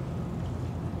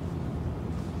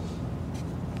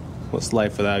 What's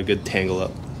life without a good tangle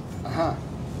up? Uh-huh.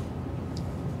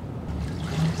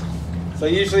 So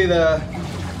usually the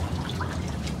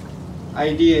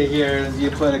idea here is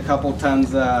you put a couple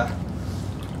tons of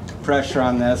pressure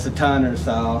on this, a ton or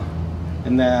so,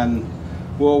 and then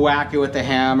we'll whack it with the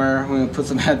hammer. We'll put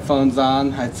some headphones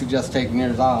on. I'd suggest taking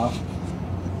yours off,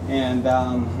 and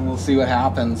we'll see what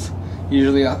happens.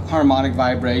 Usually a harmonic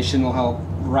vibration will help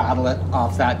rattle it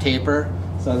off that taper.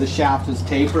 So the shaft is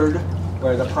tapered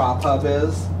where the prop hub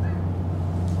is,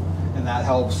 and that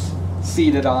helps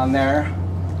seat it on there.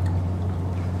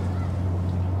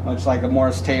 Much like a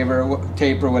Morse taper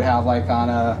would have, like on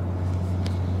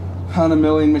a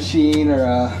milling machine or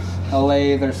a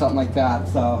lathe or something like that.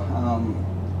 So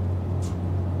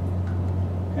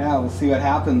yeah, we'll see what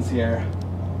happens here.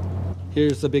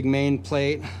 Here's the big main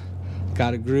plate.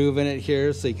 Got a groove in it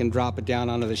here so you can drop it down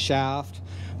onto the shaft.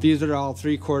 These are all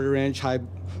 3/4 inch high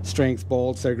strength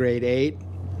bolts. They're grade 8.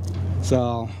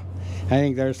 So I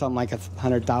think there's something like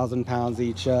 100,000 pounds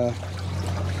each of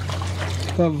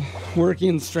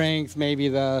working strength. Maybe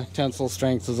the tensile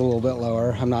strength is a little bit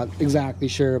lower. I'm not exactly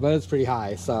sure, but it's pretty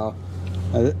high, so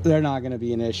they're not going to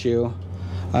be an issue.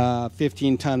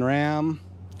 15-ton ram,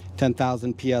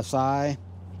 10,000 psi,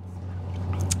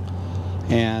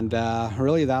 and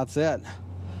really that's it.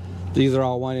 These are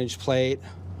all 1-inch plate.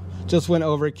 Just went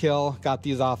overkill. Got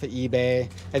these off of eBay.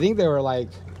 I think they were like,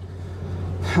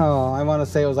 oh, I want to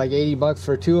say it was like 80 bucks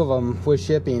for 2 of them with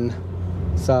shipping.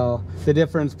 So the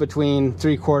difference between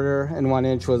 3/4 and 1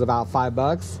 inch was about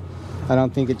 $5. I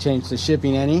don't think it changed the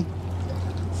shipping any.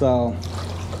 So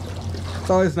it's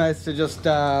always nice to just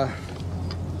kind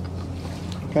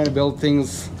of build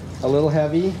things a little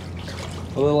heavy,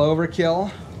 a little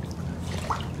overkill.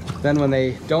 Then when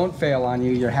they don't fail on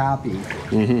you, you're happy.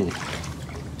 Mm-hmm.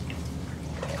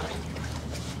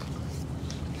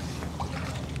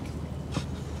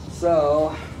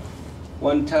 So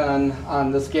 1 ton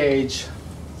on this gauge,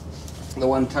 the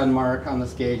 1 ton mark on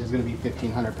this gauge is going to be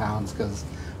 1,500 pounds, because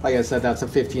like I said, that's a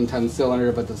 15-ton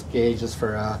cylinder, but this gauge is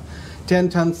for a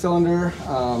 10-ton cylinder.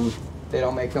 They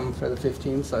don't make them for the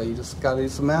 15, so you just got to do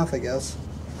some math, I guess.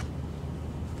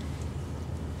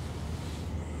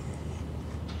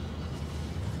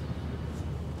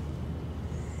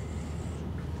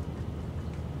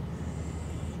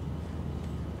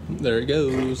 There it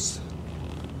goes.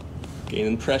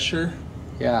 Gaining pressure.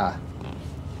 Yeah.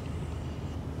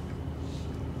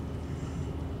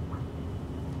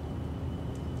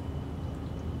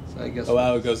 So I guess. Oh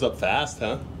wow, it goes up fast,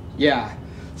 huh? Yeah.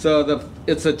 So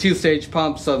it's a 2-stage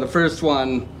pump. So the first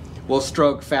one will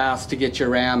stroke fast to get your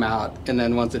ram out, and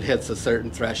then once it hits a certain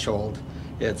threshold,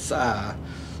 it's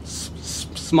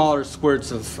smaller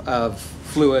squirts of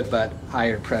fluid but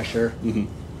higher pressure. Mm-hmm.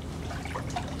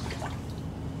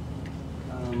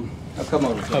 I'll come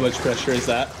over. How much pressure is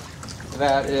that?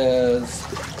 That is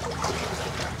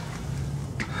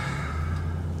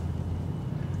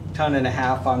 1.5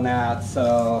 tons on that,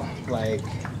 so like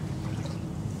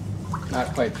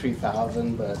not quite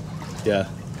 3,000, but yeah,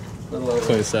 a little over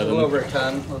 27. A little over a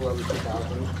ton, a little over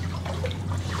 2,000.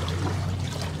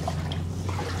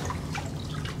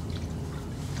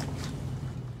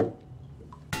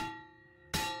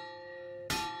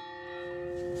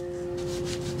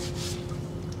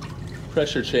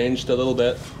 Pressure changed a little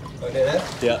bit. Oh, did it?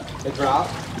 Yeah. It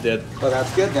dropped? It did. Oh,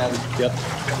 that's good then. Yep.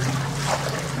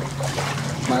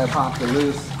 Might have popped it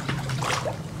loose.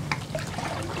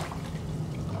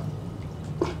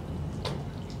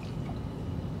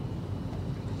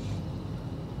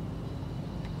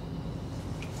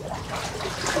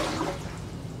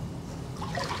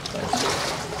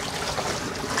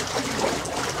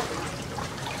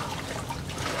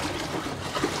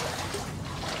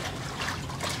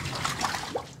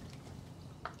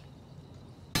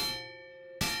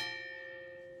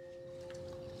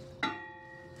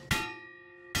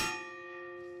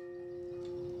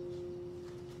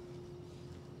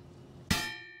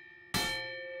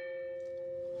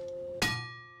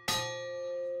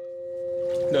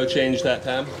 No change that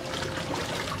time.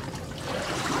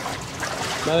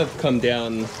 Might have come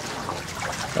down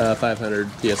 500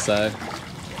 psi. I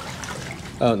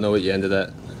don't know what you ended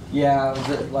at. Yeah, was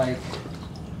it like...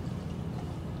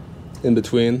 In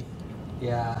between.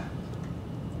 Yeah.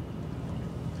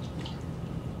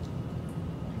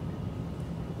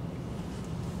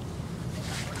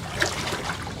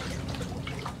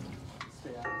 Stay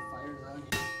out of the fire zone.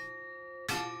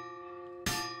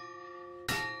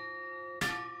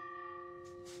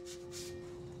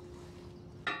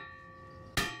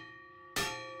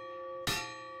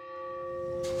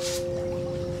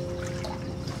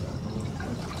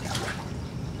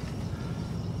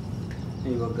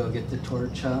 Maybe we'll go get the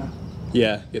torch, huh?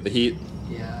 Yeah, get the heat.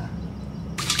 Yeah.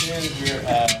 And you're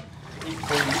at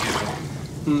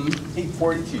 842.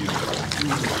 842. Just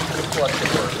flush the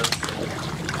burner.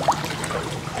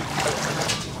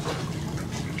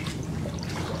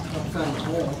 Found a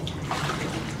hole.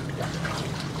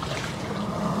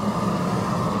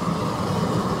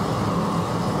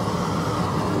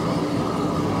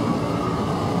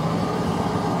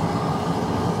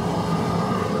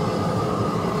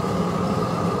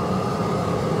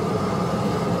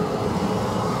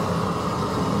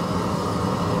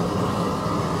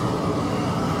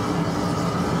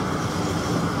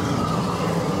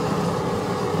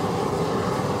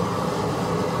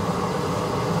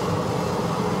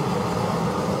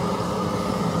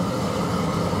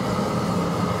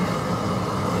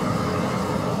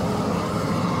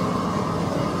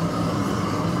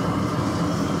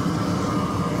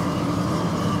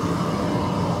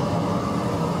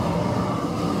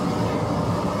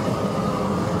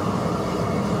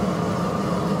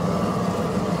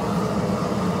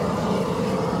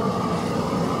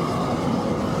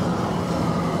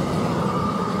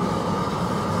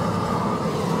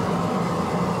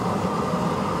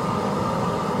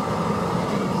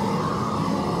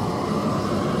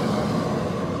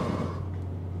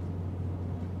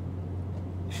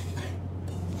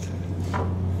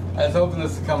 I was hoping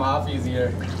this would come off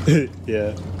easier.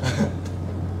 Yeah.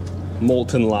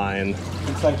 Molten line.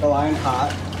 Looks like the line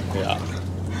hot. Yeah.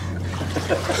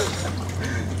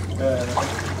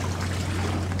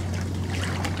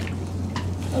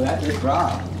 Oh, that did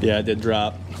drop. Yeah, it did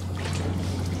drop.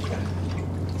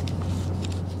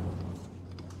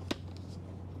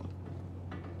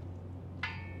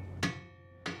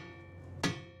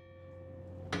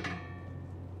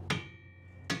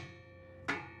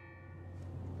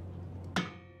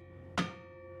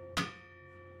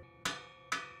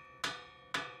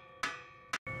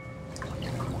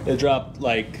 It dropped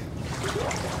like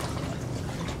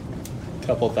a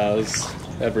couple thousand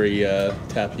every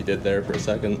tap you did there for a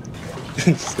second.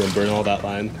 Just gonna burn all that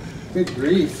line. Good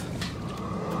grief.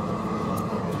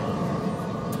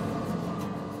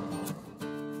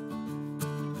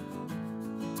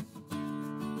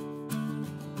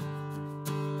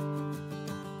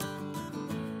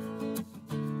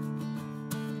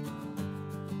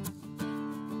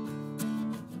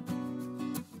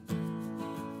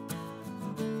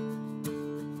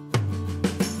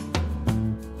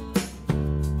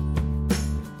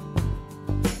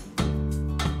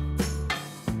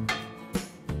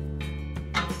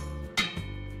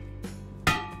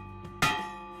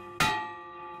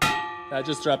 I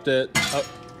just dropped it. Oh,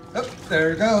 Oh,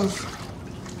 there it goes.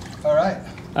 All right.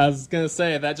 I was gonna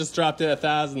say that just dropped it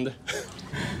 1,000.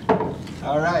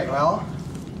 All right, well,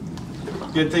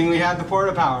 good thing we had the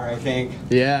porta power, I think.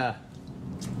 Yeah.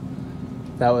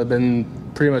 That would have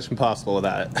been pretty much impossible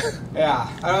without it.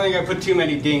 Yeah, I don't think I put too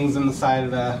many dings in the side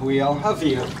of the wheel. A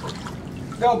few.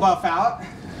 They'll buff out.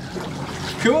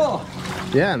 Cool.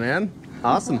 Yeah, man.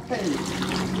 Awesome. Hey.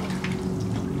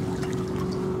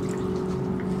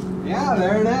 Yeah,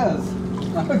 there it is.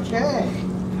 Okay.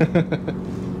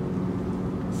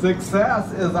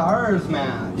 Success is ours,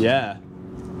 Matt. Yeah.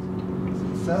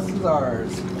 Success is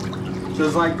ours.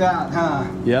 Just like that, huh?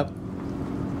 Yep.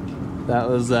 That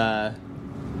was that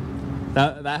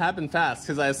happened fast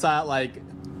because I saw it like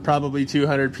probably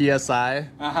 200 psi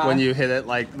when you hit it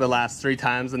like the last 3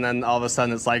 times, and then all of a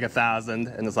sudden it's like 1,000,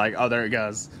 and it's like, oh, there it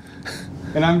goes.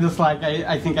 And I'm just like,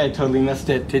 I think I totally missed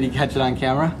it. Did you catch it on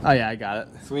camera? Oh yeah, I got it.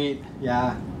 Sweet,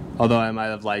 yeah. Although I might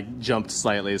have like jumped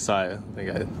slightly, so I think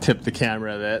I tipped the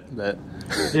camera a bit, but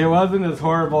it wasn't as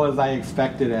horrible as I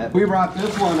expected it. We brought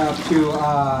this one up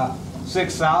to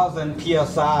 6,000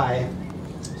 psi.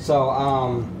 So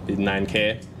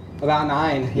 9K. About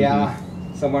 9, yeah.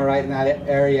 Somewhere right in that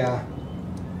area.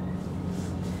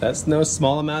 That's no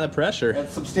small amount of pressure.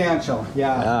 It's substantial,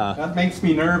 yeah. That makes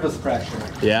me nervous pressure.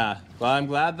 Yeah. Well, I'm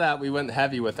glad that we went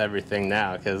heavy with everything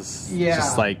now, because it's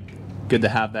just like good to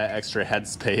have that extra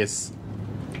headspace.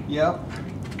 Yep.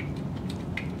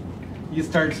 You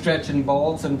start stretching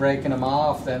bolts and breaking them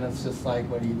off, then it's just like,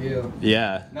 what do you do?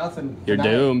 Yeah. Nothing. You're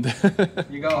doomed.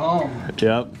 You go home.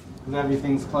 Yep. And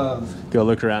everything's closed. Go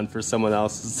look around for someone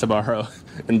else's tomorrow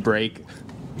and break.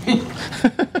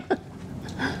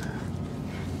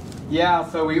 Yeah,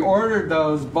 so we ordered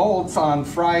those bolts on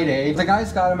Friday. The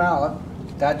guys got them out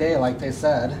that day, like they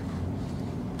said.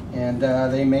 And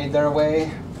they made their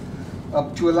way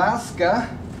up to Alaska.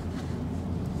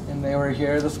 And they were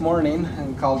here this morning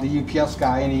and called the UPS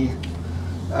guy, and he,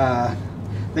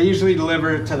 they usually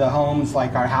deliver it to the homes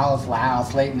like our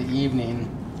house late in the evening.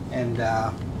 And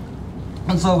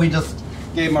so we just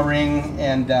gave him a ring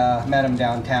and met him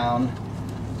downtown.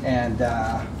 And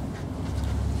I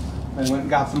went and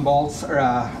got some bolts, or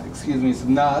excuse me,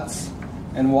 some nuts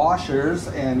and washers,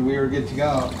 and we were good to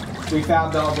go. We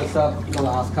fabbed all this up the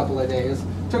last couple of days.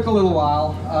 Took a little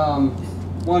while.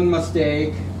 One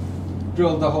mistake,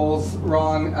 drilled the holes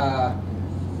wrong.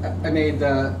 I made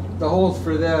the holes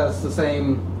for this the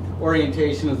same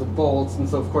orientation as the bolts, and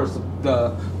so of course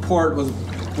the port was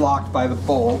blocked by the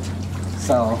bolt.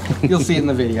 So you'll see it in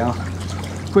the video.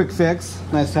 Quick fix.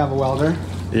 Nice to have a welder.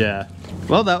 Yeah.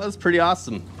 Well, that was pretty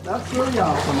awesome. That's really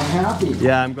awesome. I'm happy.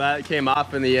 Yeah, I'm glad it came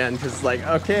off in the end, because like,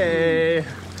 okay,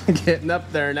 getting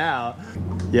up there now.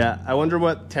 Yeah, I wonder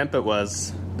what temp it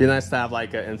was. Be nice to have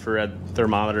like an infrared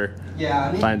thermometer. Yeah,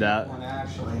 I need find to get out. one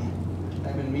actually.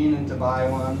 I've been meaning to buy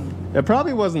one. It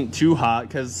probably wasn't too hot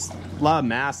because a lot of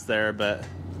mass there, but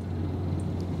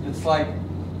it's like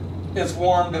it's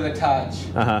warm to the touch.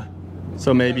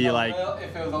 So maybe if like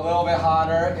if it was a little bit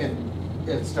hotter,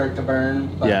 it'd start to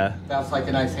burn. But yeah, that's like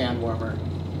a nice hand warmer.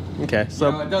 Okay, so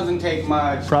you know, it doesn't take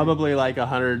much. Probably like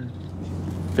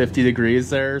 150 degrees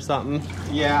there or something.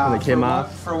 Yeah, when it came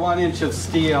off. For 1 inch of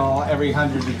steel, every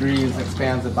 100 degrees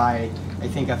expands it by, I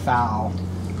think, a thou.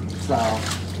 So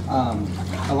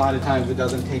a lot of times it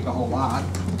doesn't take a whole lot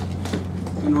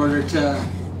in order to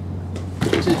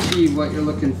achieve what you're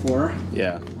looking for.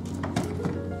 Yeah.